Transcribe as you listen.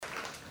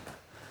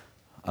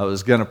I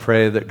was going to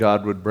pray that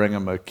God would bring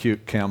him a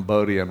cute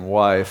Cambodian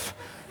wife,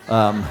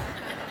 but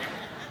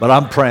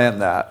I'm praying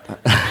that.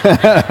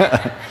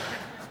 I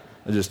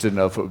just didn't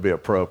know if it would be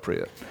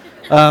appropriate.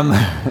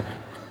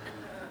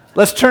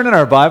 Let's turn in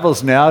our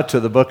Bibles now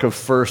to the book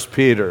of 1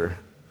 Peter.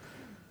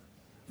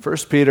 1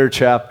 Peter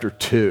chapter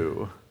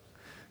 2.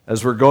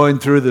 As we're going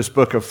through this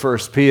book of 1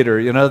 Peter,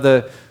 you know,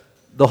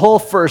 the whole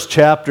first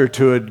chapter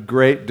to a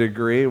great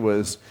degree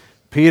was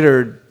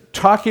Peter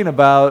talking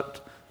about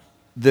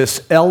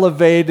this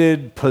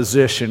elevated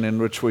position in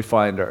which we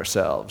find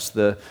ourselves,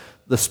 the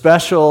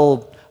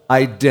special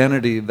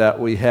identity that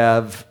we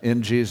have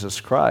in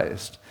Jesus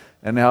Christ,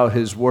 and how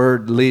his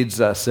word leads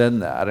us in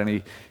that.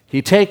 And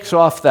he takes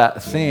off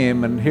that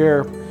theme, and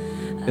here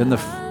in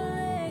the...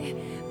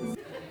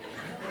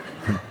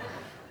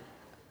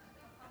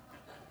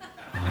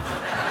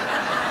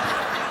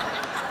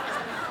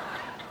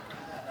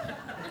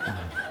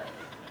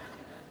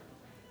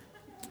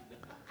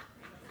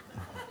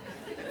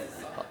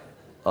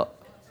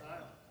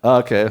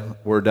 Okay,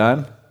 we're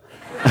done?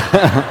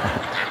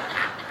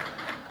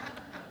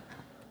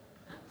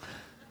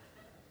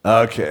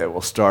 Okay,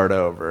 we'll start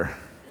over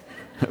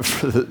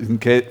for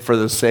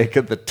the sake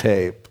of the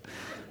tape.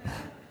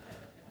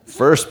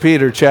 1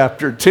 Peter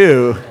chapter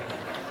 2.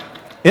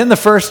 In the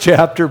first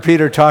chapter,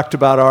 Peter talked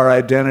about our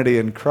identity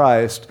in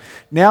Christ.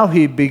 Now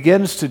he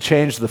begins to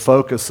change the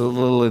focus a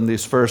little in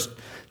these first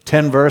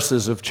 10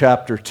 verses of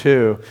chapter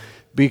 2,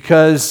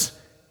 because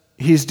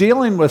he's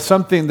dealing with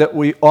something that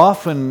we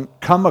often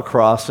come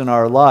across in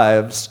our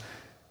lives.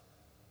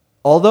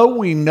 Although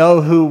we know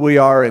who we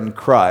are in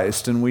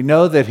Christ and we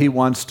know that he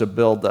wants to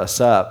build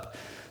us up,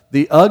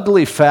 the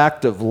ugly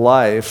fact of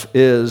life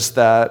is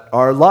that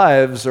our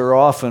lives are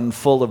often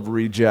full of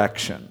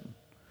rejection.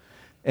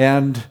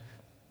 And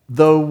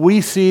though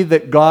we see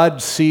that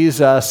God sees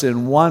us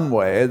in one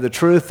way, the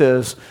truth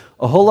is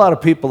a whole lot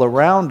of people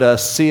around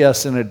us see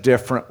us in a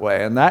different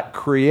way, and that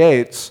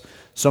creates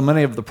so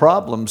many of the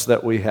problems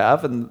that we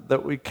have and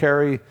that we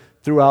carry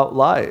throughout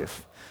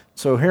life.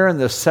 So here in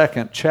this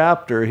second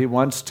chapter, he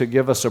wants to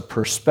give us a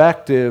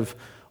perspective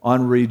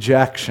on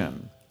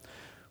rejection,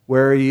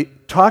 where he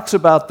talks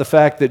about the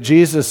fact that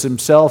Jesus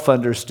himself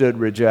understood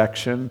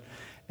rejection,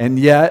 and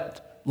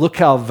yet look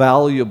how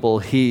valuable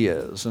he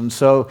is. And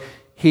so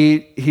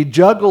he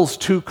juggles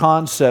two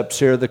concepts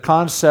here, the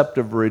concept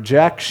of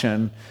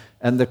rejection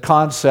and the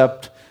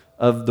concept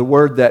of the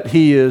word that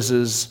he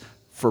is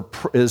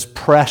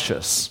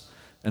precious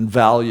and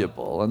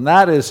valuable. And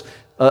that is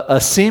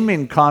a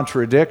seeming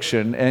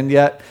contradiction, and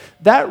yet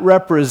that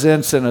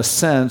represents, in a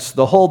sense,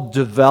 the whole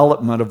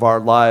development of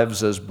our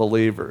lives as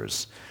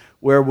believers,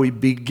 where we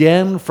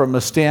begin from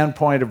a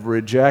standpoint of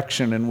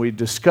rejection and we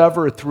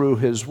discover through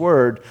his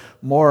word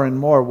more and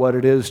more what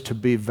it is to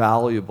be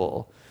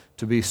valuable,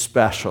 to be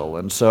special.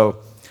 And so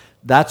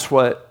that's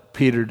what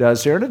Peter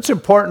does here. And it's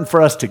important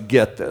for us to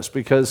get this,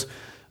 because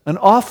an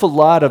awful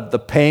lot of the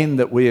pain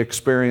that we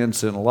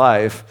experience in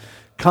life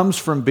comes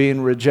from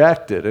being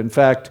rejected. In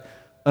fact,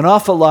 an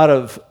awful lot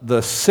of the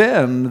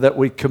sin that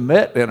we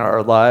commit in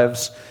our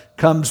lives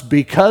comes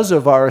because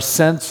of our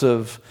sense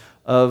of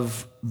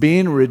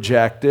being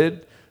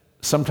rejected,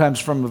 sometimes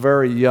from a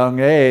very young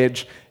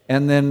age,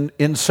 and then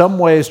in some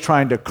ways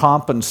trying to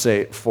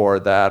compensate for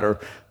that or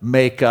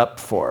make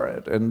up for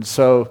it. And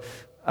so,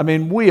 I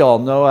mean, we all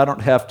know, I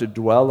don't have to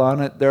dwell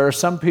on it, there are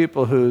some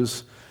people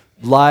whose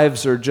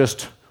lives are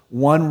just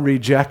one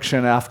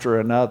rejection after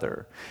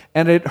another.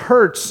 And it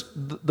hurts.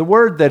 The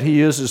word that he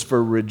uses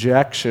for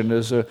rejection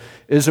is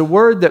a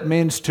word that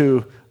means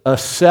to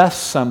assess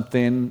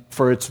something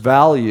for its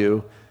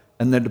value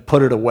and then to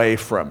put it away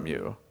from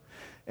you.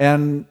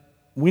 And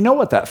we know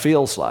what that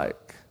feels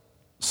like.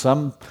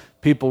 Some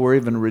people were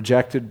even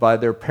rejected by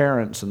their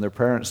parents, and their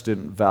parents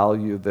didn't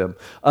value them.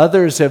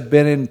 Others have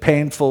been in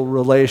painful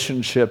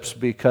relationships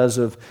because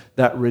of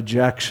that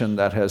rejection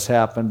that has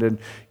happened. And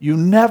you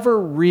never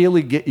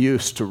really get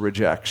used to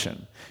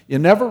rejection. You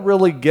never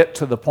really get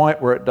to the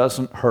point where it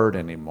doesn't hurt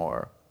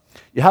anymore.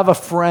 You have a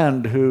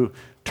friend who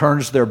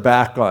turns their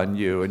back on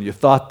you, and you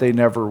thought they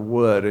never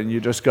would, and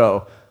you just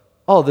go,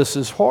 oh, this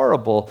is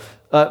horrible.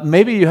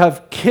 Maybe you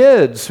have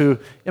kids who,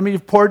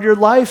 you've poured your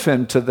life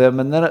into them,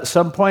 and then at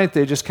some point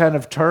they just kind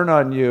of turn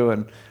on you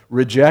and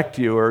reject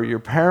you, or your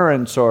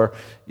parents, or,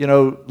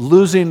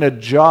 losing a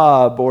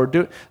job,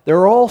 there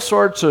are all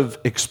sorts of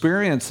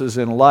experiences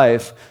in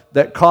life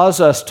that cause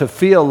us to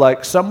feel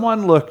like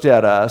someone looked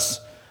at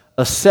us,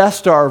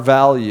 assessed our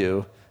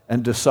value,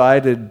 and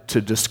decided to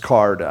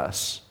discard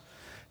us.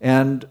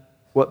 And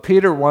what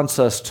Peter wants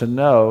us to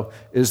know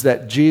is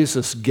that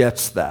Jesus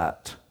gets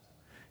that.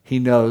 He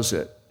knows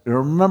it.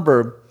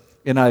 Remember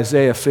in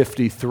Isaiah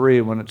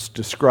 53 when it's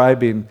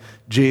describing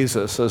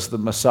Jesus as the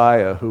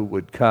Messiah who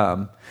would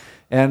come.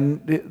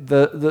 And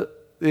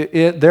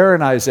there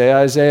in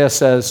Isaiah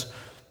says,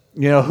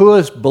 who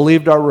has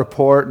believed our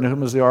report, and to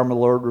whom has the arm of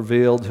the Lord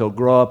revealed? He'll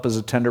grow up as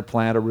a tender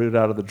plant, a root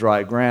out of the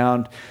dry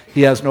ground.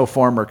 He has no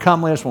form or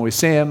comeliness when we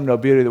see him, no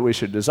beauty that we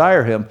should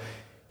desire him.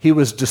 He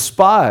was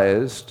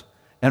despised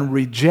and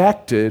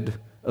rejected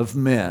of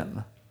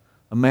men,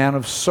 a man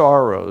of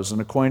sorrows and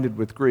acquainted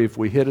with grief.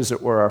 We hid, as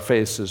it were, our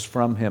faces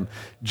from him.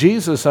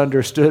 Jesus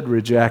understood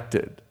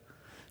rejected.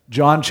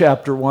 John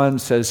chapter 1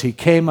 says, he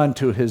came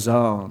unto his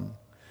own,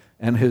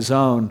 and his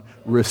own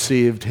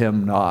received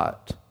him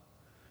not.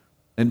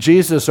 And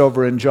Jesus,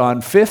 over in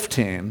John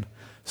 15,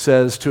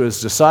 says to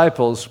his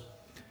disciples,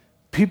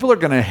 people are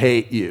going to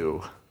hate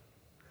you.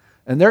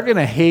 And they're going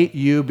to hate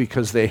you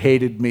because they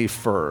hated me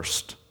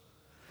first.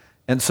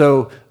 And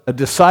so a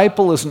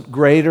disciple isn't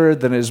greater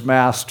than his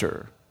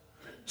master.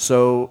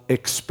 So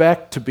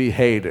expect to be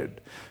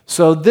hated.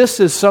 So this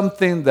is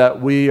something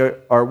that we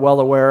are well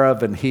aware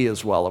of, and he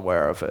is well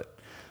aware of it.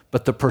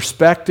 But the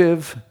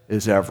perspective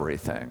is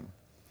everything.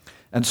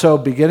 And so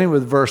beginning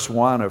with verse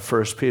 1 of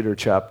 1 Peter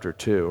chapter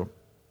 2,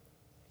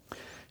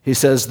 he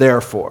says,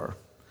 therefore,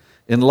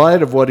 in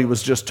light of what he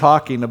was just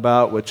talking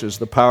about, which is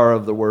the power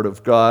of the Word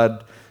of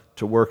God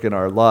to work in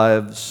our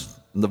lives,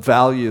 and the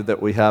value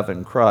that we have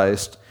in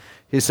Christ,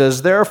 he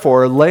says,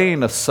 therefore,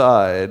 laying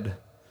aside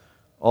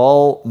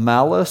all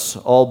malice,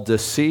 all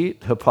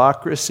deceit,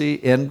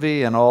 hypocrisy,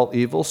 envy, and all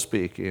evil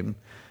speaking,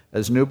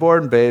 as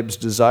newborn babes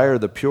desire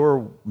the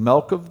pure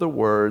milk of the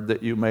word,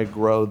 that you may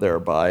grow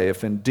thereby,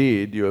 if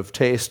indeed you have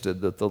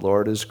tasted that the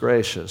Lord is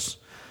gracious.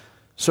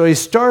 So he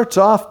starts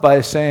off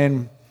by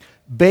saying,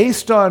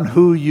 based on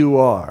who you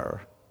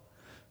are,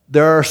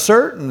 there are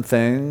certain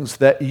things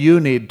that you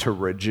need to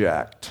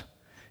reject.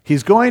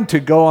 He's going to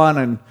go on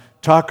and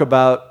talk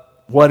about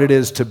what it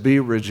is to be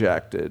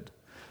rejected.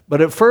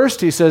 But at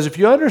first he says, if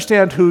you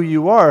understand who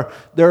you are,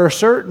 there are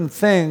certain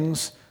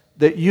things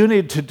that you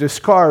need to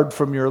discard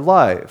from your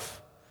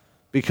life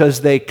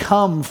because they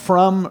come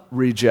from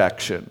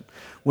rejection.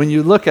 When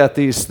you look at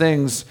these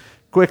things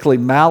quickly,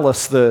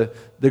 malice, the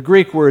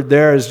Greek word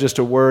there is just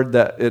a word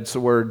that, it's the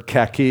word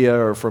kakia,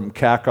 or from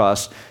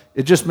kakos.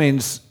 It just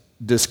means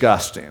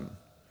disgusting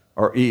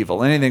or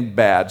evil, anything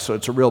bad, so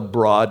it's a real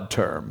broad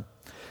term.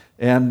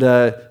 And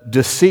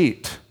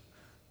deceit,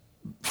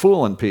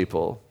 fooling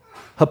people.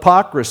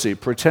 Hypocrisy,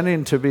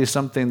 pretending to be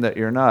something that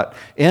you're not.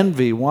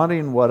 Envy,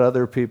 wanting what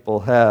other people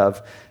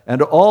have.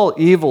 And all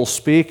evil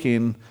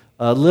speaking,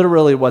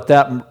 literally what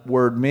that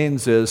word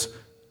means is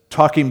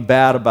talking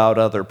bad about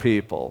other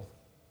people.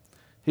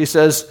 He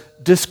says,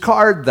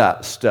 discard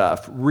that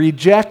stuff.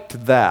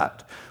 Reject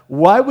that.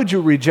 Why would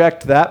you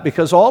reject that?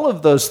 Because all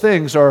of those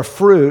things are a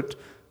fruit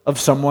of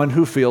someone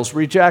who feels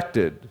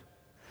rejected.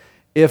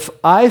 If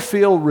I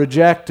feel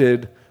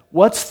rejected,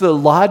 what's the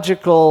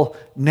logical,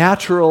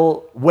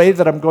 natural way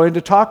that I'm going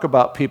to talk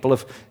about people?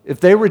 If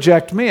they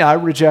reject me, I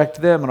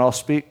reject them, and I'll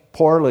speak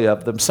poorly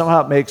of them.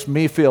 Somehow it makes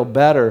me feel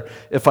better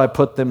if I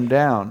put them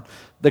down.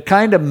 The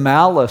kind of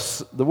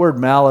malice, the word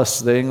malice,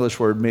 the English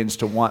word, means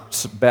to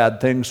want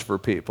bad things for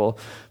people.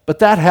 But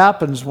that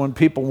happens when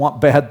people want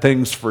bad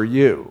things for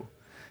you.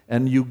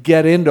 And you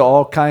get into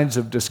all kinds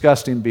of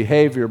disgusting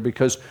behavior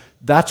because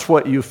that's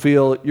what you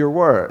feel you're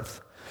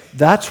worth.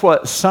 That's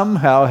what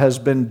somehow has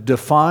been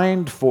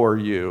defined for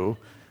you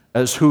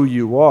as who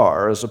you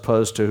are, as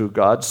opposed to who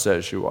God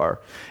says you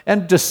are.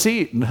 And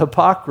deceit and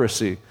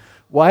hypocrisy.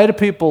 Why do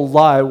people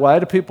lie? Why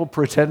do people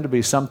pretend to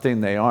be something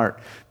they aren't?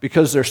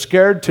 Because they're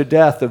scared to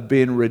death of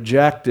being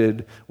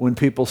rejected when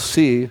people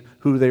see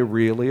who they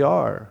really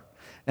are.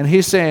 And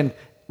he's saying,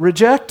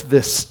 reject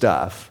this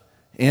stuff.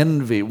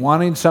 Envy,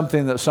 wanting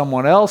something that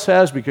someone else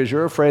has because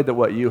you're afraid that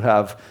what you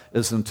have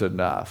isn't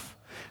enough.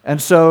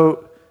 And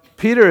so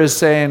Peter is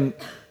saying,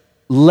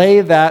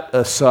 lay that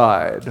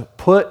aside.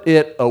 Put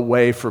it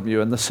away from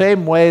you. In the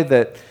same way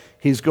that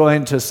he's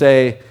going to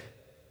say,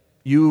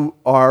 you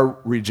are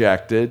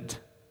rejected,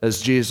 as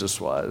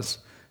Jesus was.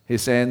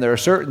 He's saying there are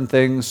certain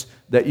things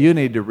that you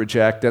need to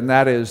reject, and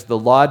that is the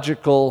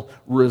logical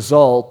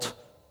result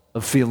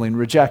of feeling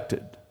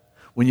rejected.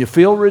 When you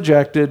feel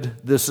rejected,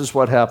 this is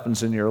what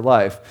happens in your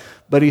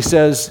life. But he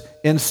says,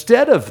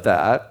 instead of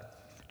that,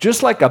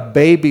 just like a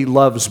baby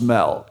loves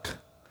milk,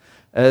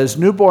 as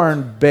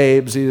newborn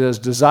babes, he says,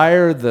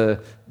 desire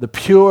the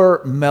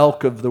pure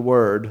milk of the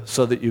word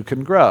so that you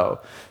can grow.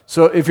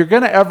 So if you're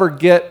going to ever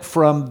get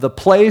from the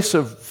place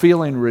of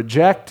feeling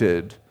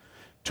rejected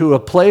to a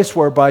place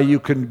whereby you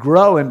can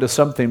grow into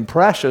something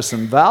precious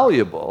and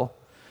valuable,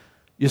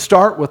 you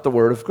start with the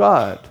Word of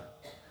God.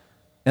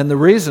 And the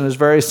reason is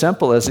very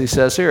simple, as he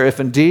says here, if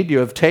indeed you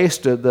have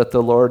tasted that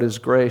the Lord is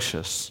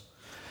gracious.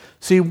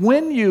 See,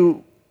 when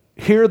you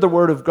hear the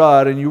Word of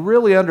God and you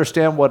really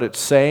understand what it's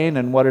saying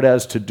and what it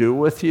has to do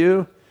with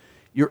you,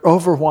 you're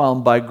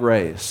overwhelmed by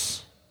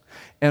grace.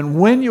 And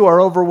when you are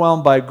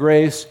overwhelmed by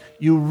grace,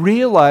 you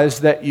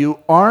realize that you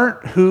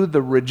aren't who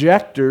the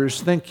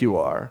rejectors think you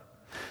are.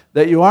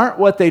 That you aren't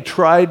what they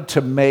tried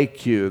to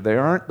make you. They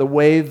aren't the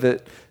way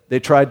that they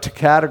tried to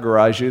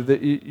categorize you.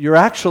 That you're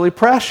actually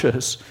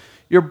precious.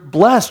 You're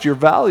blessed. You're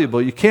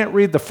valuable. You can't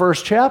read the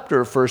first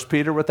chapter of 1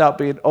 Peter without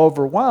being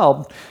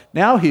overwhelmed.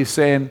 Now he's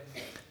saying,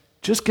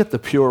 just get the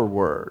pure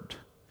word.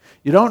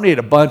 You don't need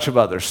a bunch of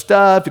other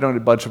stuff. You don't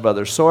need a bunch of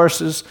other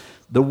sources.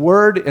 The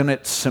word in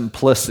its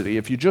simplicity,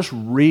 if you just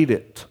read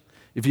it,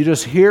 if you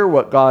just hear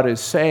what God is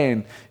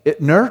saying,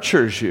 it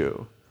nurtures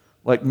you.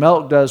 like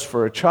milk does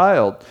for a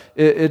child.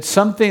 It's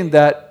something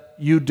that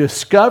you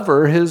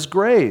discover His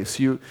grace.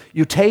 You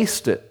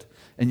taste it,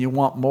 and you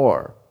want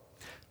more.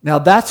 Now,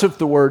 that's if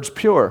the word's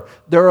pure.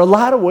 There are a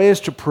lot of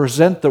ways to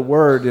present the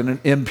word in an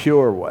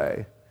impure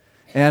way.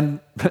 And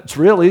it's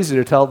real easy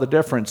to tell the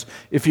difference.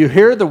 If you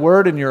hear the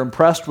word and you're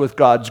impressed with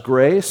God's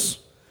grace,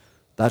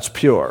 that's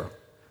pure,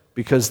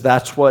 because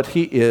that's what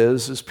He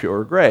is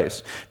pure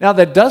grace. Now,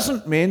 that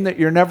doesn't mean that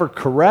you're never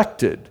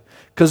corrected,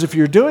 because if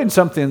you're doing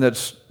something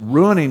that's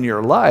ruining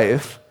your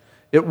life,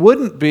 it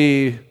wouldn't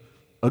be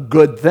a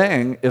good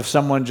thing if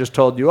someone just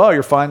told you, oh,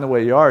 you're fine the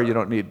way you are, you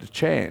don't need to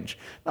change.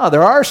 No,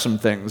 there are some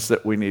things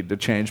that we need to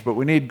change, but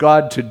we need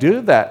God to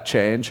do that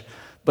change.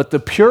 But the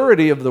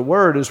purity of the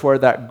word is where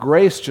that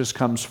grace just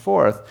comes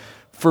forth.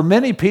 For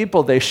many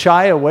people, they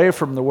shy away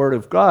from the word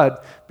of God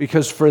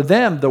because for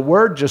them, the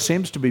word just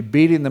seems to be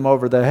beating them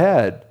over the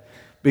head.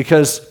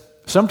 Because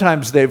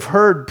sometimes they've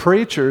heard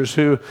preachers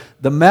who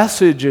the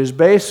message is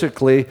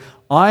basically,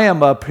 I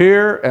am up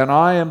here and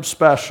I am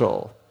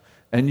special.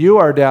 And you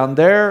are down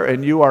there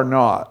and you are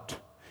not.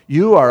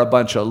 You are a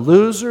bunch of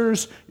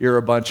losers. You're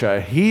a bunch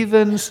of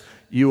heathens.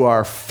 You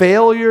are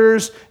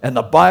failures. And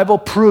the Bible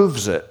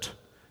proves it.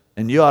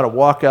 And you ought to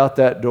walk out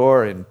that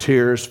door in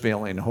tears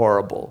feeling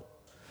horrible.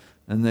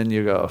 And then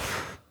you go,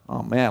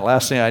 oh man,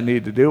 last thing I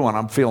need to do when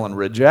I'm feeling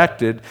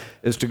rejected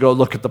is to go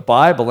look at the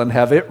Bible and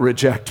have it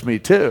reject me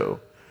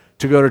too.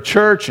 To go to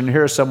church and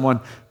hear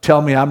someone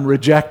tell me I'm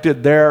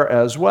rejected there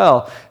as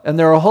well. And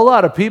there are a whole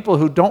lot of people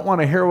who don't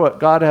want to hear what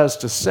God has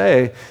to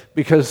say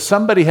because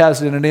somebody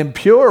has, in an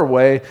impure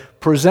way,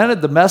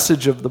 presented the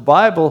message of the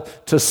Bible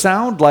to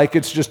sound like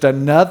it's just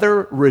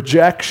another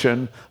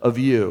rejection of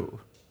you.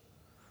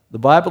 The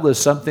Bible is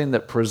something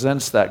that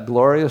presents that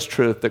glorious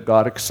truth that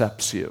God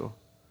accepts you,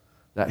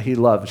 that He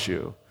loves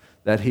you,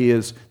 that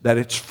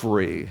it's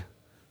free,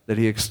 that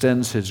He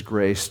extends His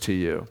grace to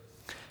you.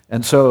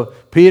 And so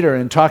Peter,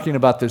 in talking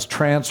about this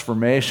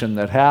transformation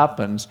that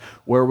happens,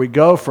 where we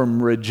go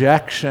from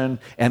rejection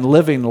and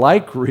living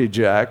like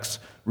rejects,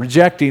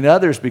 rejecting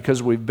others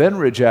because we've been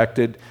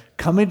rejected,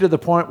 coming to the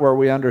point where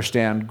we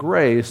understand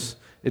grace,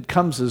 it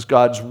comes as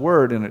God's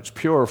word in its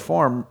pure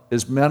form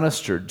is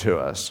ministered to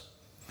us.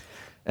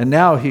 And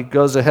now he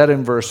goes ahead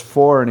in verse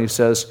 4 and he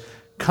says,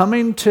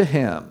 coming to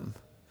Him,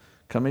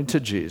 coming to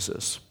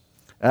Jesus,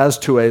 as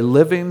to a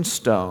living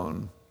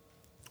stone,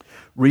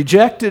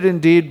 rejected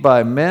indeed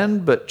by men,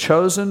 but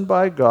chosen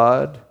by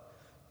God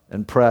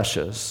and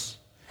precious.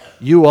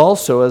 You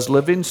also, as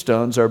living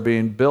stones, are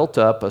being built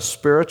up a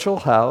spiritual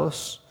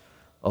house,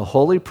 a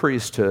holy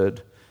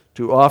priesthood,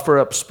 to offer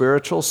up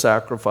spiritual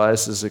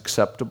sacrifices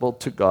acceptable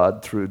to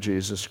God through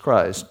Jesus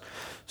Christ.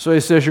 So he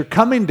says, you're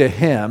coming to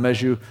Him,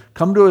 as you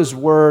come to His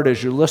word,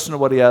 as you listen to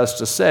what He has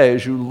to say,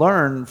 as you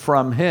learn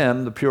from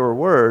Him, the pure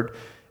word,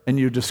 and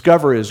you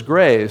discover His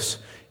grace,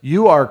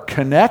 you are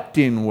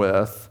connecting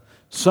with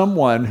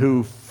someone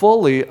who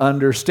fully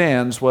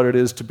understands what it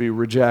is to be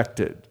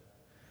rejected.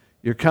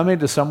 You're coming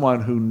to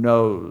someone who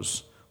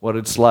knows what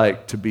it's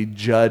like to be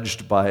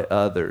judged by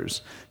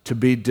others, to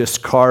be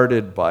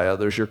discarded by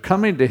others. You're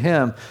coming to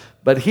Him,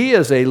 but He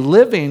is a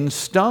living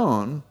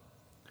stone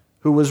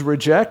who was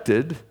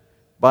rejected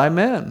by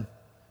men,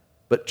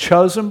 but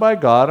chosen by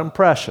God and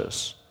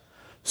precious.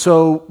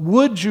 So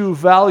would you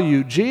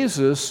value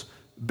Jesus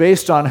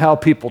based on how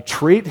people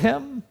treat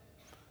Him?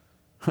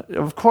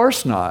 Of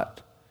course not.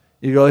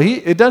 You go,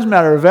 it doesn't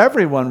matter if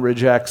everyone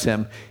rejects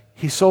Him.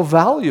 He's so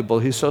valuable,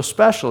 He's so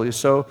special, He's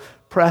so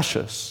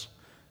precious.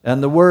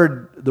 And the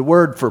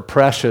word for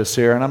precious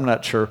here, and I'm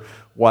not sure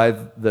why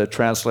the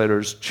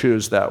translators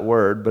choose that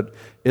word, but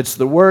it's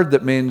the word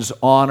that means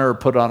honor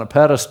put on a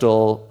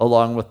pedestal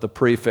along with the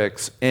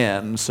prefix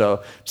in,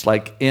 so it's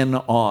like in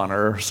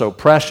honor. So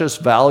precious,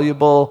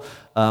 valuable,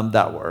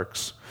 that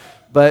works.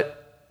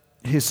 But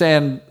he's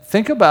saying,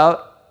 think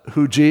about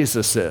who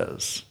Jesus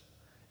is.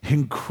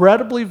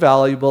 Incredibly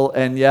valuable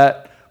and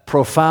yet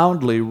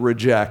profoundly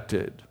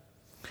rejected.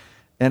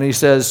 And he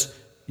says,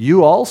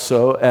 you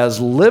also, as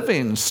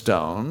living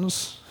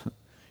stones,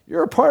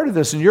 you're a part of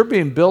this and you're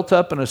being built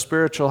up in a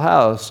spiritual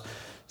house.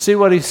 See,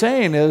 what he's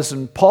saying is,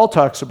 and Paul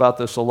talks about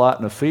this a lot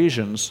in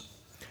Ephesians,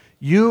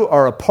 you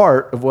are a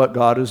part of what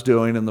God is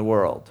doing in the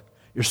world.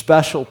 You're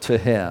special to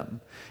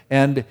Him.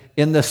 And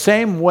in the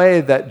same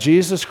way that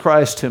Jesus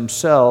Christ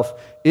Himself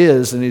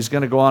is, and he's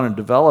going to go on and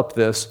develop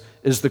this,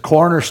 is the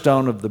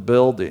cornerstone of the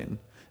building,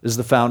 is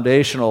the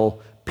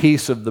foundational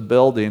piece of the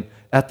building.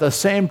 At the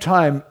same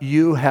time,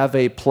 you have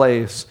a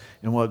place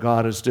in what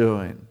God is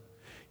doing.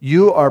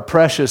 You are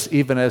precious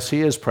even as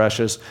He is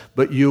precious,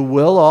 but you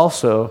will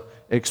also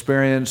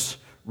experience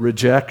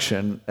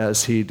rejection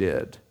as He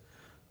did.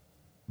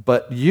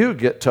 But you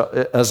get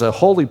to, as a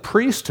holy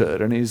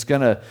priesthood, and he's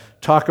going to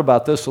talk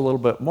about this a little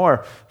bit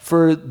more.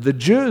 For the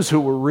Jews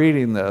who were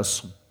reading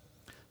this,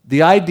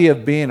 The idea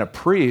of being a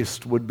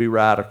priest would be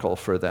radical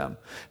for them.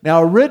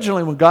 Now,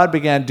 originally, when God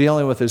began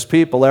dealing with his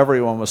people,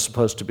 everyone was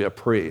supposed to be a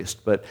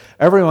priest, but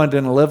everyone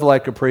didn't live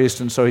like a priest,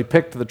 and so he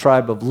picked the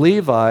tribe of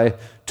Levi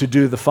to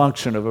do the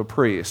function of a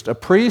priest. A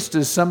priest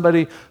is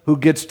somebody who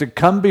gets to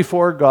come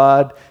before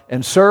God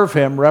and serve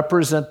him,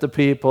 represent the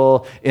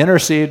people,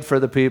 intercede for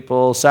the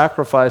people,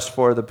 sacrifice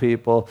for the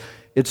people.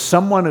 It's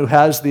someone who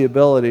has the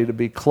ability to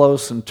be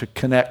close and to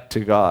connect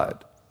to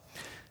God.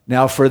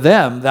 Now, for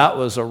them, that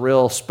was a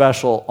real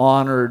special,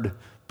 honored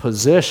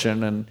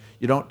position, and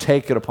you don't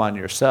take it upon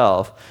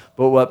yourself.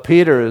 But what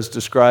Peter is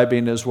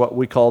describing is what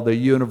we call the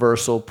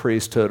universal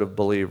priesthood of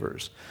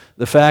believers.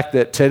 The fact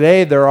that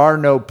today there are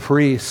no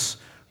priests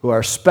who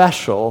are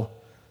special.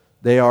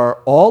 They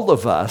are all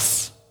of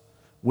us.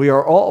 We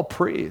are all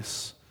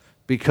priests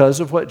because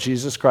of what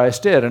Jesus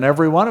Christ did. And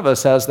every one of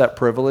us has that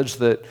privilege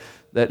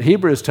that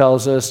Hebrews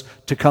tells us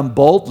to come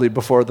boldly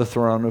before the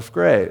throne of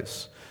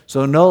grace.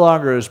 So no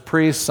longer is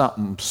priest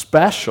something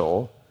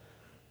special,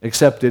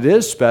 except it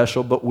is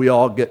special, but we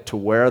all get to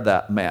wear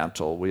that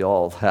mantle. We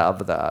all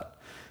have that.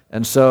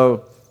 And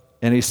so,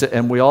 and he said,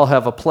 and we all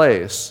have a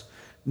place.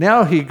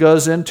 Now he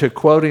goes into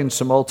quoting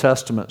some Old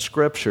Testament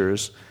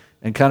scriptures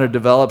and kind of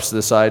develops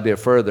this idea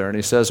further. And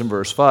he says in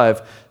verse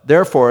 5,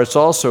 therefore it's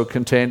also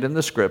contained in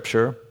the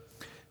scripture,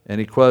 and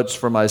he quotes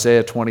from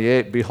Isaiah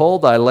 28,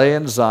 behold, I lay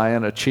in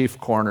Zion a chief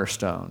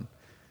cornerstone,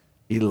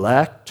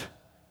 elect,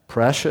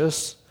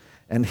 precious,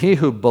 and he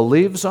who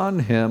believes on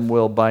him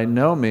will by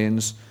no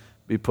means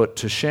be put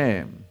to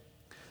shame.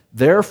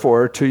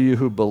 Therefore, to you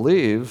who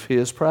believe, he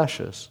is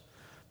precious.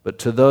 But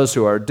to those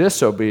who are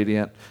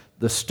disobedient,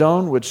 the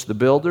stone which the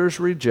builders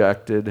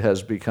rejected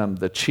has become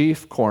the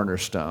chief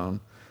cornerstone.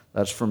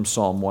 That's from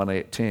Psalm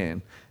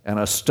 118. And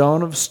a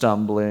stone of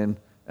stumbling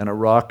and a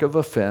rock of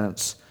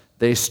offense.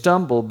 They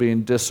stumble,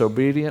 being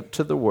disobedient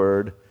to the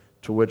word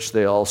to which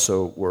they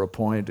also were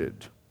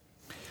appointed.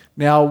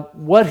 Now,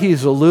 what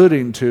he's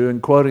alluding to in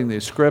quoting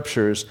these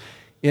scriptures,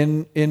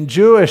 in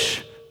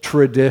Jewish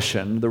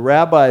tradition, the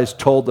rabbis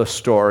told a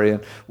story,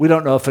 and we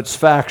don't know if it's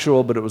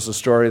factual, but it was a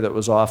story that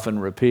was often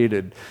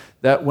repeated,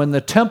 that when the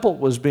temple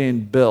was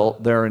being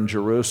built there in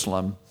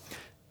Jerusalem,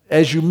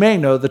 as you may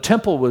know, the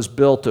temple was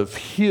built of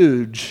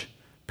huge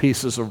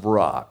pieces of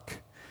rock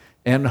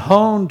and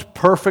honed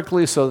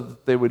perfectly so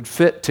that they would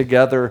fit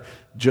together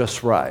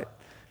just right.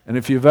 And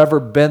if you've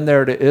ever been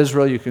there to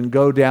Israel, you can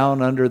go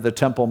down under the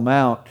Temple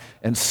Mount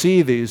and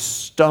see these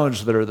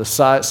stones that are the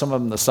size, some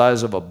of them the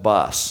size of a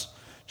bus,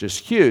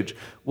 just huge.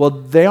 Well,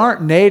 they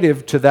aren't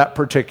native to that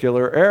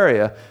particular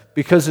area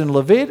because in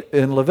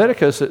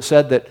Leviticus it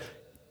said that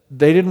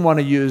they didn't want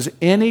to use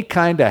any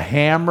kind of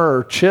hammer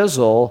or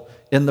chisel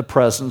in the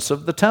presence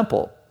of the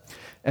temple.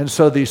 And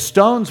so these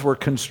stones were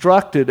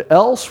constructed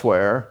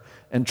elsewhere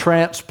and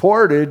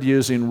transported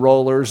using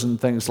rollers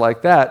and things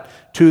like that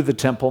to the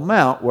Temple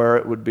Mount where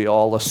it would be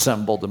all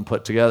assembled and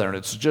put together. And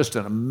it's just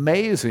an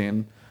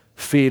amazing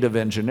feat of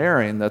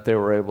engineering that they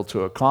were able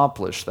to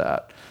accomplish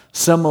that,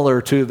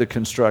 similar to the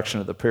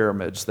construction of the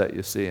pyramids that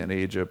you see in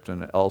Egypt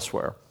and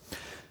elsewhere.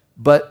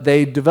 But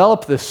they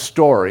developed this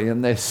story,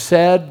 and they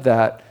said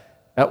that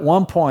at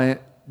one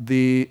point,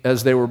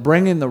 as they were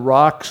bringing the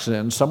rocks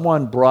in,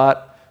 someone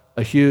brought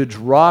a huge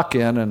rock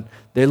in, and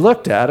they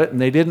looked at it, and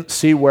they didn't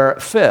see where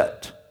it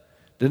fit.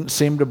 Didn't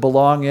seem to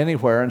belong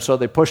anywhere, and so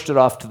they pushed it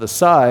off to the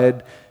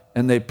side,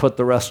 and they put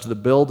the rest of the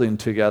building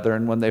together.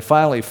 And when they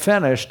finally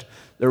finished,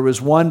 there was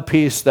one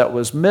piece that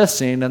was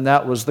missing, and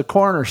that was the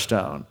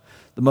cornerstone,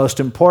 the most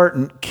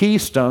important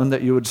keystone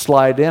that you would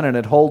slide in, and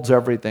it holds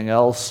everything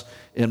else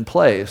in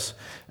place.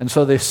 And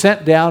so they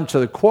sent down to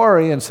the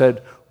quarry and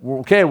said,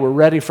 okay, we're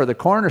ready for the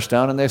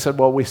cornerstone. And they said,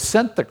 well, we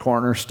sent the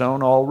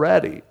cornerstone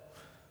already.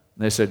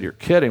 And they said, you're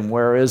kidding,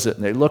 where is it?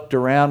 And they looked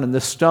around, and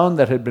this stone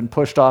that had been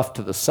pushed off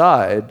to the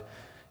side,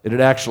 it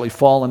had actually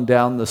fallen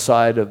down the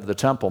side of the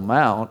Temple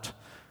Mount.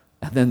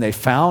 And then they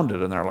found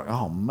it, and they're like,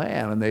 oh,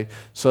 man. And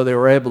so they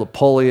were able to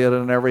pulley it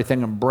and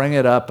everything and bring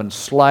it up and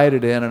slide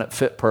it in, and it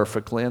fit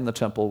perfectly, and the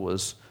temple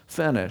was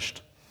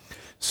finished.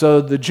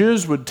 So the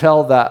Jews would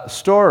tell that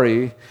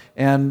story,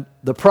 and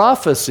the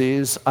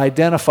prophecies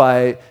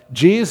identify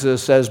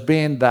Jesus as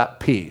being that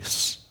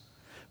piece,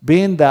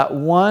 being that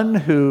one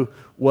who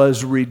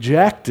was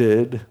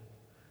rejected,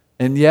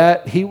 and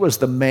yet he was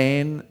the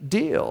main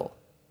deal.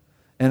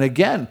 And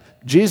again,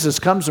 Jesus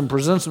comes and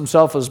presents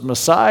himself as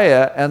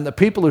Messiah, and the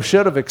people who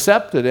should have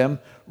accepted him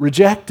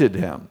rejected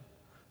him.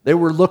 They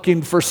were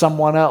looking for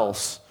someone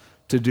else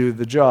to do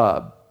the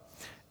job.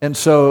 And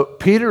so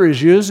Peter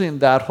is using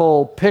that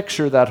whole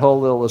picture, that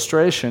whole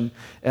illustration,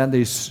 and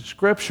these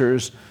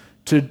scriptures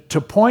to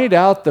point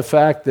out the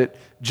fact that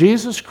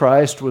Jesus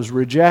Christ was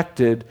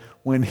rejected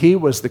when he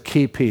was the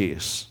key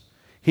piece.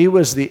 He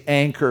was the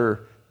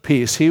anchor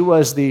piece. He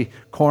was the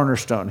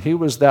cornerstone. He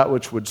was that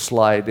which would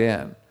slide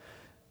in.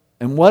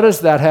 And what does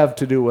that have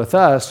to do with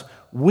us?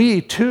 We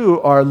too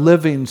are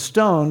living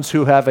stones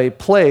who have a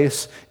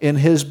place in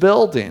his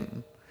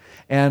building.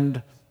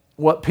 And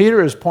what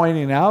Peter is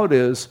pointing out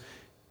is,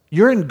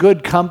 you're in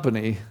good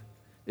company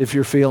if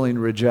you're feeling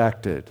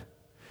rejected.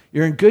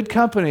 You're in good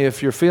company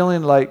if you're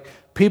feeling like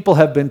people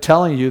have been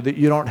telling you that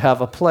you don't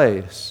have a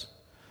place,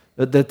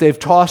 that they've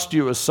tossed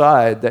you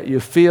aside, that you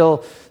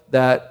feel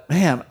that,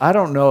 man, I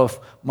don't know if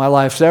my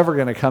life's ever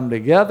going to come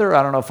together.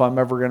 I don't know if I'm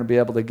ever going to be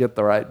able to get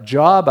the right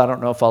job. I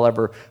don't know if I'll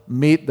ever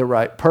meet the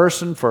right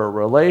person for a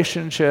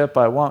relationship.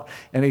 I won't.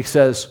 And he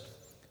says,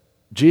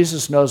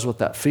 Jesus knows what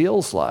that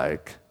feels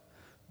like,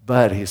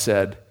 but he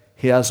said,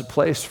 he has a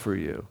place for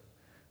you.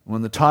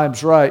 When the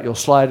time's right, you'll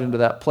slide into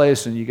that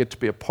place and you get to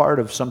be a part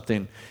of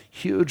something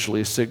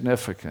hugely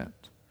significant.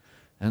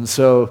 And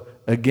so,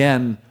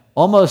 again,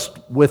 almost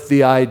with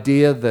the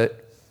idea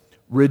that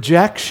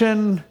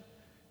rejection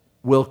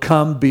will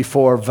come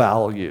before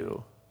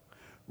value.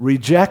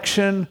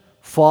 Rejection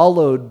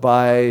followed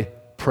by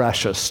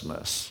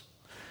preciousness.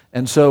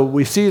 And so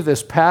we see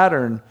this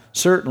pattern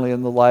certainly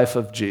in the life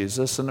of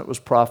Jesus, and it was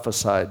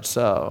prophesied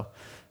so.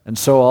 And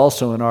so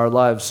also in our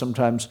lives,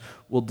 sometimes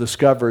we'll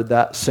discover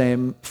that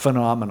same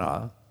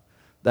phenomena,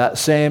 that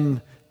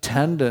same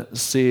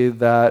tendency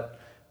that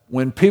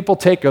when people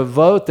take a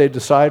vote, they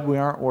decide we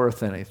aren't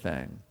worth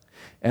anything.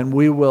 And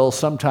we will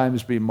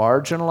sometimes be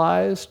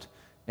marginalized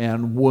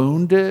and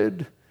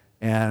wounded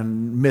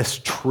and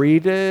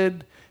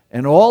mistreated,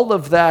 and all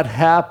of that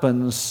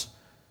happens.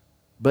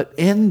 But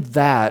in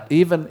that,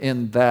 even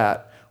in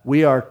that,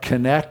 we are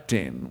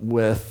connecting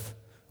with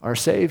our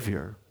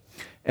Savior.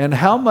 And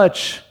how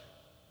much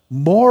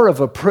more of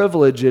a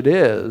privilege it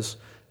is,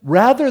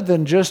 rather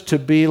than just to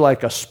be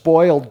like a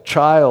spoiled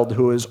child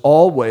who is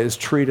always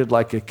treated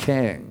like a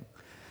king.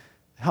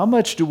 How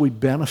much do we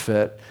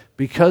benefit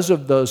because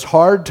of those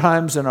hard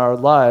times in our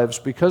lives,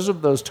 because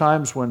of those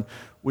times when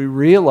we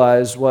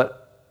realize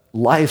what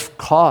life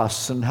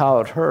costs and how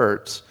it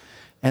hurts.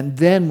 And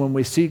then when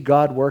we see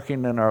God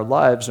working in our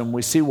lives and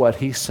we see what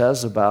he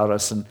says about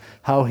us and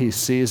how he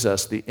sees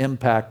us, the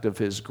impact of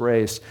his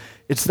grace,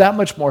 it's that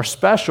much more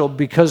special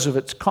because of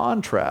its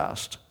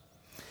contrast.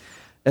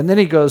 And then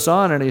he goes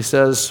on and he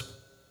says,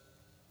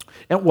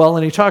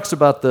 and he talks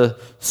about the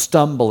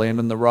stumbling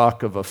and the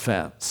rock of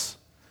offense.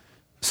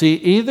 See,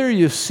 either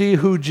you see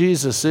who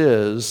Jesus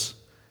is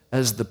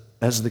as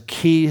the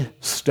key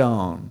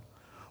stone,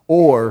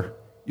 or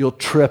you'll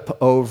trip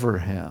over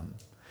him.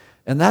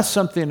 And that's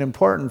something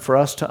important for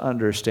us to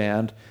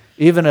understand,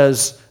 even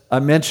as I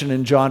mentioned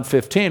in John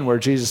 15, where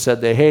Jesus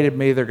said, they hated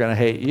me, they're going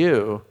to hate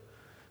you.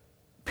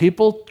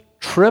 People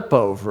trip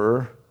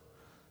over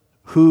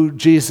who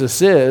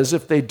Jesus is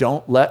if they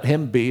don't let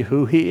him be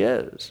who he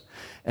is.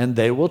 And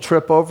they will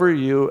trip over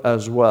you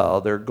as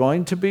well. There are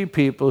going to be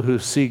people who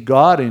see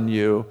God in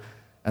you,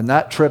 and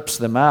that trips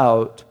them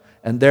out,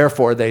 and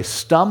therefore they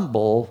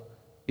stumble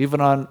even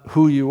on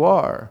who you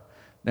are.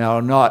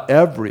 Now, not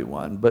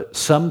everyone, but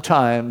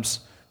sometimes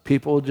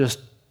people just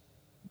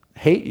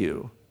hate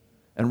you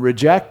and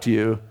reject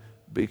you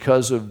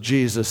because of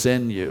Jesus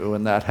in you,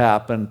 and it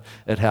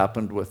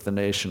happened with the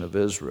nation of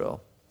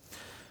Israel.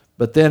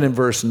 But then in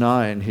verse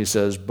 9, he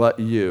says, but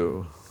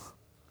you're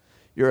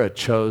a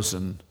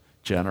chosen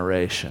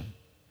generation.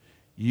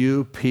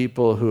 You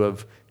people who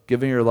have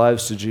given your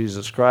lives to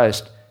Jesus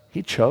Christ,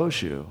 he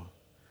chose you.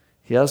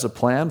 He has a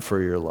plan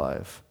for your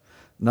life.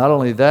 Not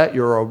only that,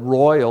 you're a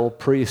royal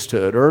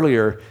priesthood.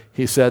 Earlier,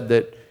 he said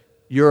that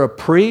you're a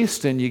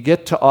priest and you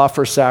get to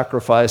offer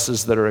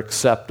sacrifices that are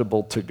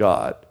acceptable to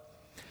God.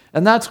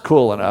 And that's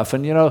cool enough.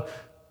 And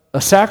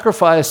a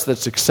sacrifice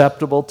that's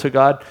acceptable to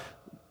God,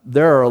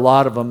 there are a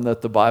lot of them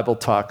that the Bible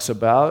talks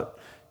about.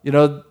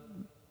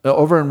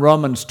 Over in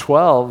Romans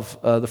 12,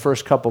 the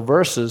first couple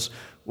verses,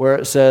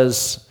 where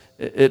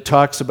it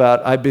talks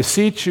about, I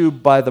beseech you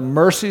by the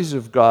mercies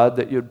of God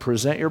that you'd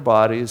present your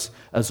bodies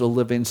as a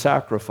living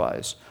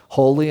sacrifice,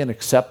 holy and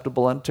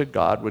acceptable unto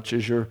God, which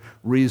is your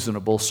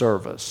reasonable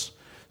service.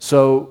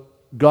 So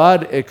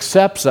God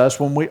accepts us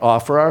when we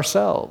offer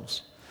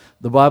ourselves.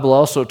 The Bible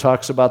also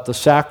talks about the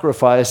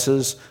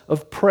sacrifices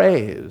of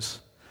praise,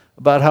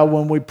 about how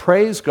when we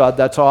praise God,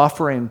 that's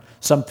offering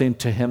something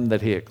to him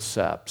that he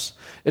accepts.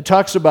 It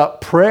talks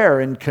about prayer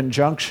in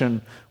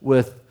conjunction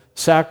with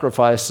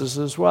sacrifices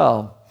as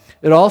well.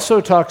 It also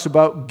talks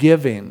about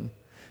giving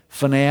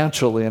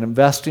financially and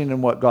investing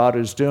in what God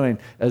is doing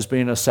as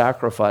being a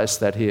sacrifice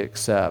that he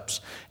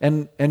accepts.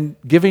 And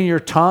giving your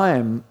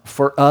time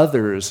for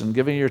others and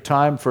giving your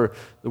time for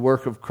the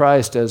work of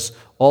Christ as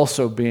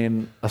also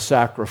being a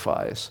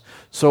sacrifice.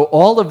 So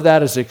all of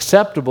that is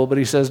acceptable, but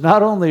he says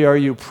not only are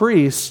you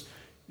priests,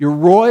 you're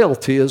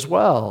royalty as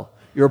well.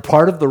 You're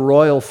part of the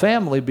royal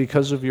family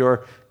because of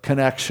your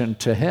connection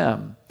to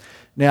him.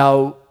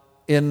 Now,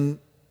 in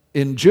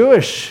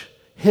Jewish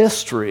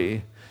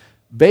history,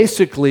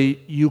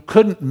 basically you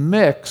couldn't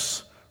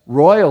mix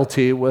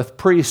royalty with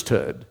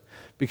priesthood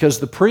because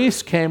the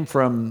priests came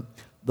from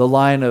the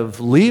line of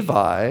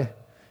Levi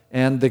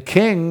and the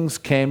kings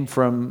came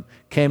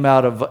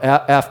out of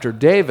after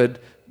David.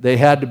 They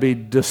had to be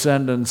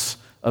descendants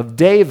of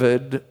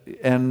David,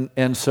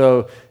 and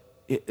so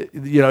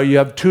you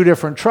have two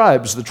different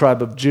tribes, the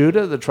tribe of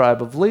Judah, the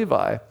tribe of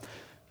Levi.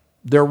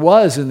 There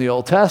was in the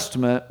Old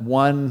Testament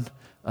one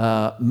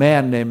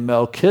man named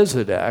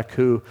Melchizedek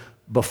who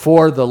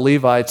before the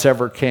Levites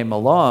ever came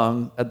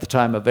along at the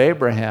time of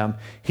Abraham,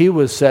 he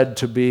was said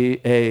to be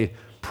a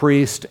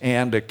priest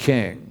and a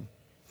king.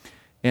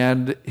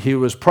 And he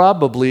was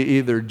probably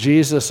either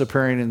Jesus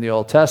appearing in the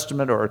Old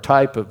Testament or a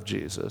type of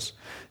Jesus.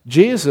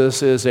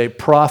 Jesus is a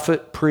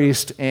prophet,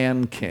 priest,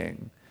 and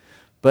king.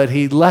 But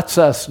he lets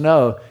us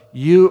know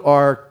you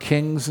are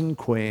kings and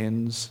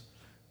queens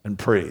and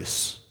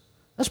priests.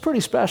 That's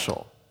pretty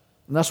special.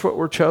 And that's what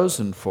we're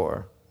chosen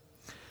for.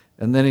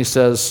 And then he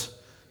says,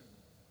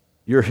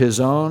 you're his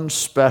own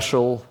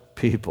special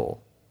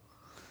people.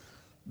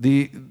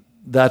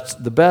 That's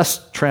the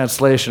best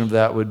translation of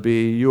that would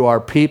be, you are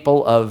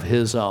people of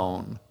his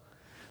own.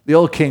 The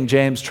old King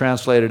James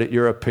translated it,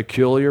 you're a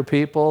peculiar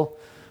people.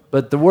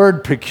 But the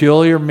word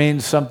peculiar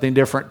means something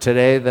different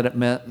today than it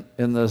meant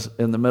in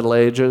the Middle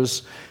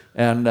Ages.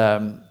 And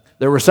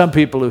there were some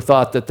people who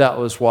thought that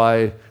was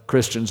why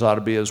Christians ought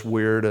to be as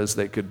weird as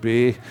they could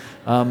be.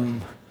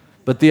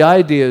 But the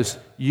idea is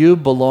you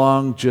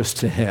belong just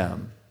to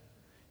him.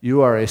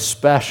 You are a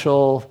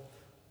special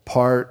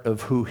part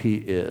of who he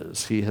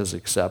is. He has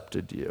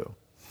accepted you.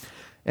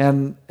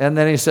 And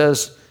then he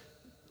says,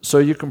 so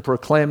you can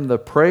proclaim the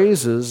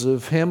praises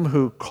of him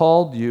who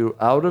called you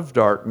out of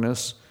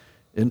darkness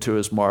into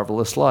his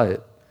marvelous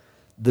light.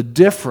 The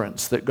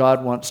difference that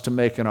God wants to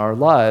make in our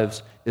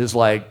lives is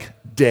like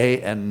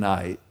day and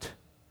night.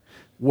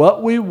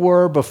 What we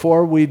were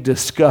before we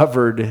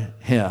discovered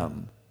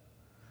him,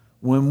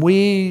 when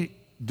we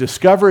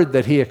discovered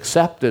that he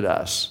accepted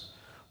us,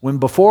 when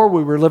before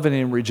we were living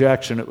in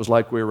rejection, it was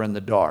like we were in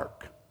the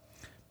dark.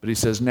 But he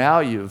says, now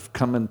you've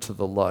come into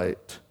the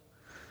light.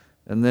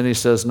 And then he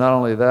says, not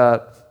only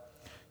that,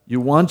 you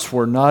once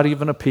were not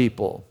even a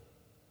people.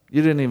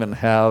 You didn't even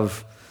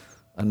have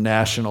a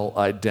national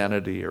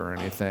identity or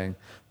anything.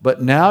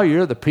 But now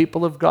you're the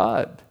people of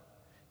God.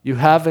 You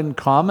have in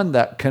common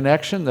that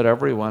connection that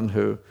everyone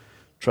who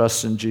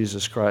trusts in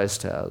Jesus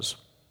Christ has.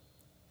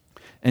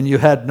 And you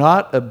had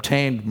not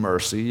obtained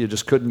mercy, you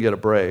just couldn't get a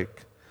break.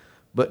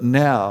 But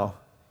now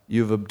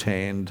you've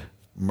obtained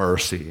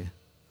mercy.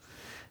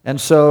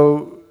 And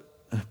so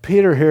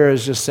Peter here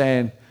is just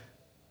saying,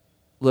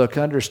 look,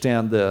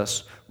 understand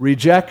this.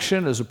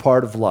 Rejection is a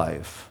part of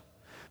life.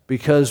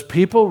 Because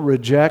people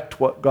reject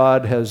what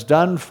God has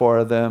done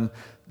for them,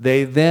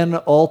 they then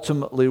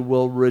ultimately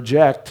will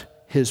reject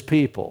his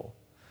people.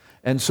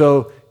 And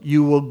so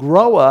you will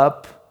grow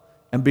up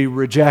and be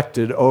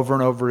rejected over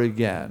and over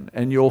again.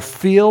 And you'll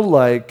feel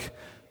like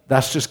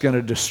that's just going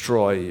to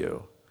destroy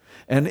you.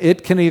 And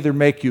it can either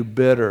make you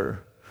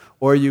bitter,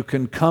 or you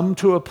can come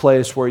to a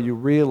place where you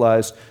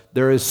realize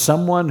there is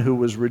someone who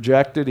was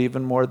rejected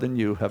even more than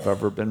you have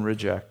ever been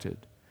rejected.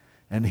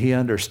 And he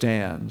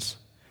understands.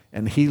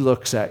 And he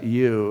looks at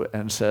you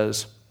and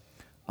says,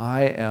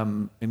 I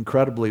am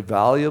incredibly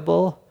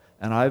valuable,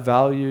 and I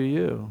value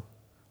you.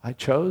 I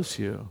chose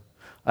you.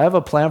 I have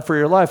a plan for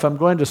your life. I'm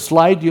going to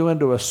slide you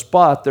into a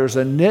spot. There's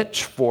a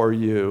niche for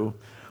you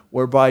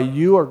whereby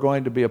you are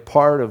going to be a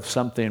part of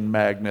something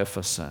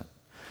magnificent.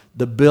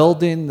 The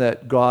building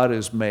that God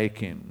is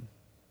making.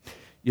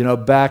 You know,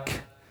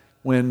 back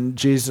when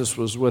Jesus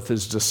was with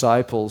his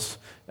disciples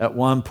at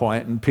one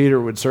point, and Peter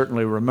would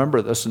certainly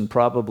remember this and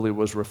probably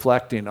was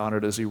reflecting on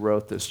it as he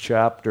wrote this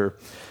chapter,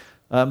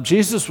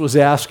 Jesus was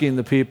asking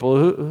the people,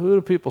 who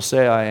do people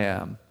say I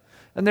am?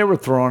 And they were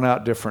throwing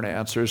out different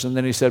answers. And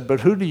then he said, but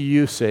who do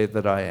you say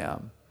that I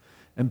am?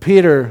 And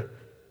Peter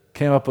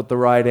came up with the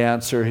right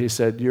answer. He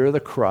said, you're the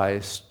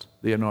Christ,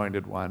 the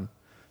anointed one,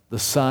 the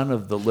Son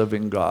of the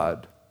living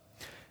God.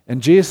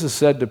 And Jesus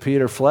said to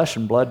Peter, flesh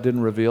and blood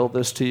didn't reveal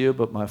this to you,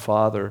 but my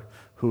Father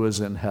who is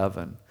in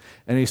heaven.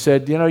 And he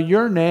said, you know,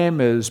 your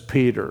name is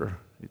Peter.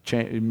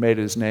 He made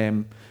his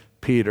name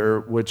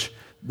Peter, which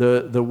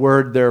the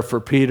word there for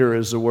Peter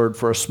is the word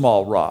for a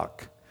small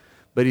rock.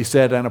 But he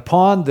said, and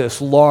upon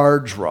this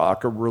large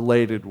rock, a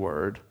related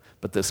word,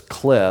 but this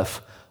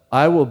cliff,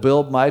 I will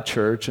build my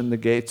church, and the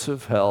gates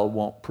of hell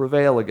won't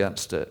prevail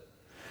against it.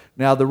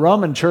 Now, the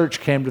Roman church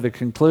came to the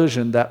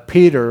conclusion that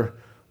Peter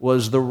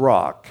was the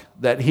rock,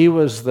 that he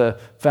was the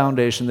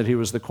foundation, that he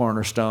was the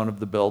cornerstone of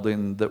the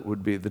building that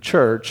would be the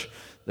church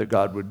that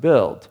God would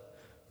build.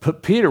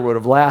 But Peter would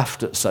have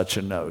laughed at such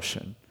a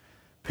notion.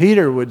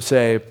 Peter would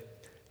say,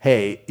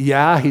 hey,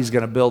 yeah, he's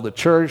going to build a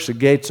church, the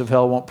gates of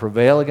hell won't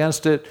prevail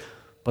against it,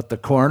 but the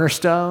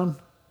cornerstone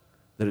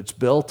that it's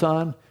built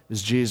on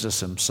is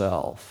Jesus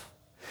himself.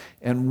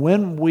 And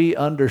when we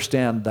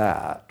understand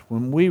that,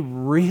 when we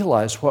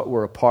realize what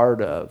we're a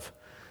part of,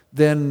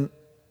 then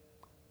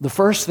the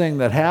first thing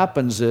that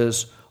happens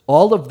is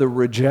all of the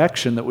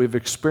rejection that we've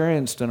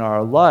experienced in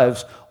our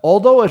lives,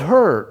 although it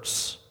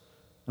hurts,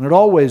 and it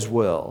always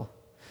will,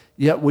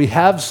 yet we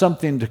have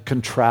something to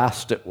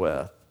contrast it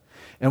with.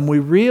 And we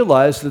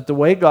realize that the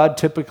way God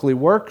typically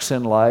works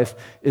in life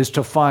is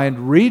to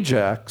find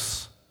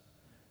rejects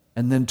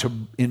and then to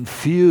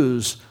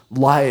infuse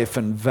life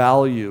and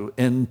value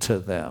into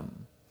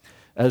them.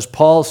 As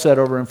Paul said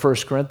over in 1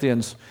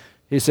 Corinthians,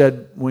 he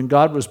said, when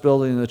God was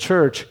building the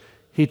church,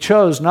 he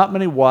chose not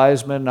many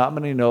wise men, not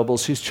many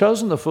nobles. He's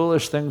chosen the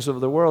foolish things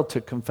of the world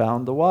to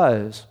confound the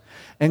wise.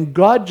 And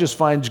God just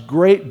finds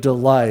great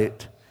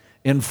delight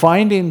in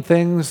finding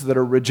things that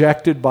are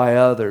rejected by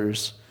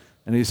others.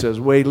 And he says,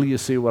 wait till you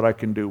see what I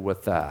can do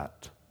with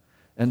that.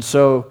 And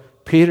so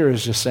Peter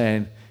is just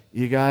saying,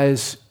 you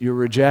guys, you're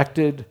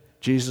rejected.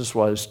 Jesus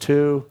was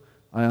too.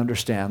 I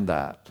understand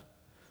that.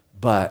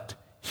 But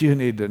you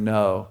need to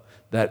know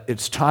that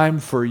it's time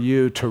for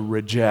you to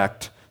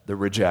reject the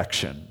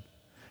rejection.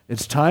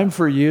 It's time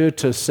for you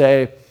to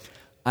say,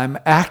 I'm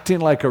acting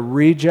like a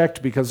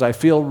reject because I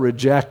feel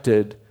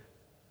rejected.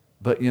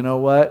 But you know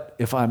what?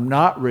 If I'm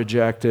not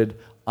rejected,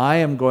 I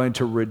am going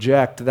to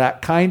reject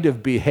that kind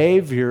of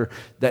behavior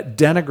that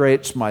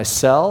denigrates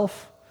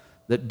myself,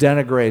 that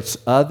denigrates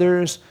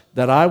others,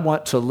 that I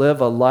want to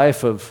live a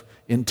life of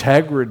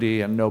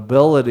integrity and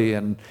nobility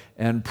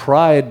and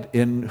pride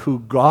in who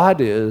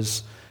God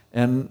is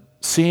and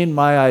seeing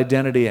my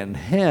identity in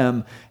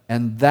Him,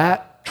 and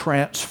that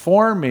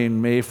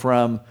transforming me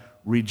from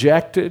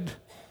rejected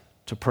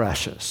to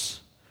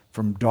precious,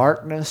 from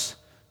darkness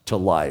to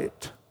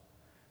light.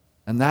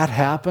 And that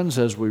happens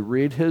as we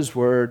read His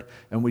Word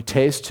and we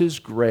taste His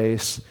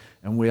grace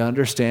and we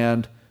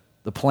understand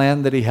the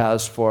plan that He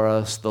has for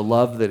us, the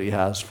love that He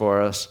has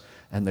for us,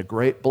 and the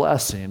great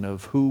blessing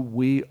of who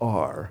we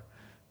are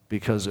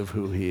because of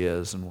who He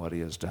is and what He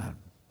has done.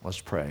 Let's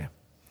pray.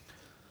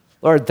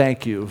 Lord,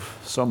 thank you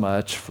so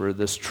much for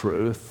this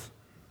truth.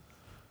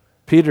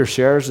 Peter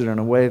shares it in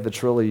a way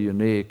that's really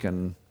unique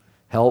and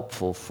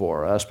helpful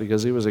for us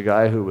because he was a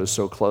guy who was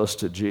so close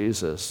to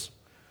Jesus.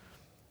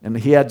 And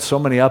he had so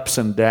many ups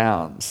and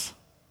downs.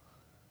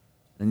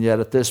 And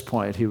yet at this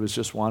point, he was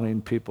just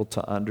wanting people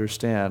to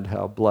understand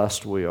how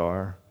blessed we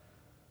are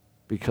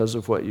because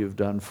of what you've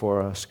done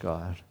for us,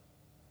 God.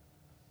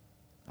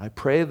 I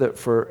pray that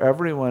for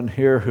everyone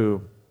here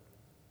who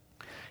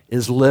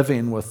is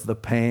living with the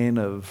pain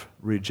of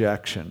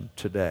rejection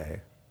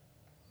today,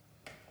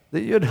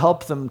 that you'd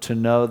help them to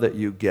know that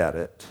you get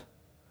it,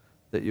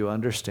 that you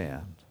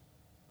understand.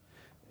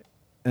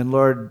 And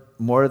Lord,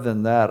 more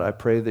than that, I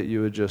pray that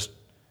you would just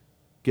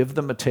give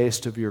them a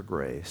taste of your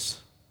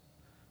grace.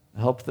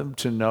 Help them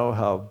to know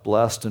how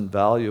blessed and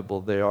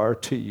valuable they are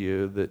to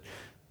you, that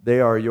they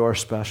are your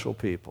special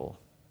people,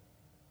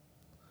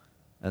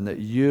 and that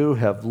you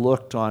have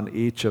looked on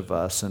each of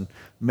us and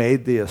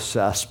made the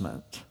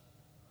assessment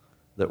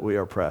that we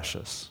are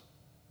precious.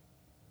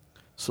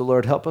 So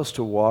Lord, help us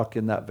to walk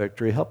in that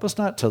victory. Help us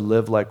not to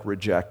live like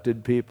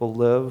rejected people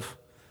live.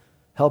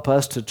 Help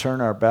us to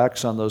turn our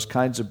backs on those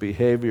kinds of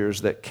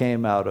behaviors that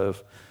came out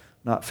of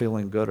not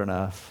feeling good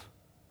enough.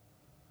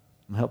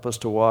 And help us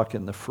to walk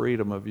in the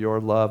freedom of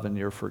your love and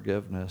your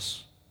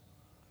forgiveness.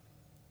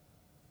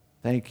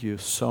 Thank you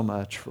so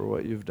much for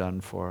what you've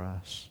done for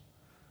us.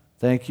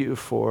 Thank you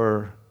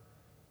for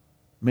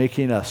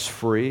making us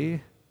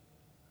free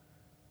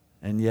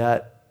and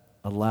yet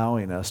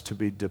allowing us to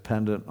be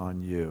dependent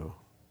on you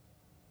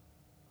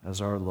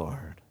as our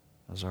Lord,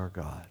 as our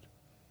God.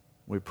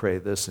 We pray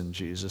this in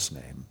Jesus'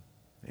 name.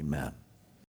 Amen.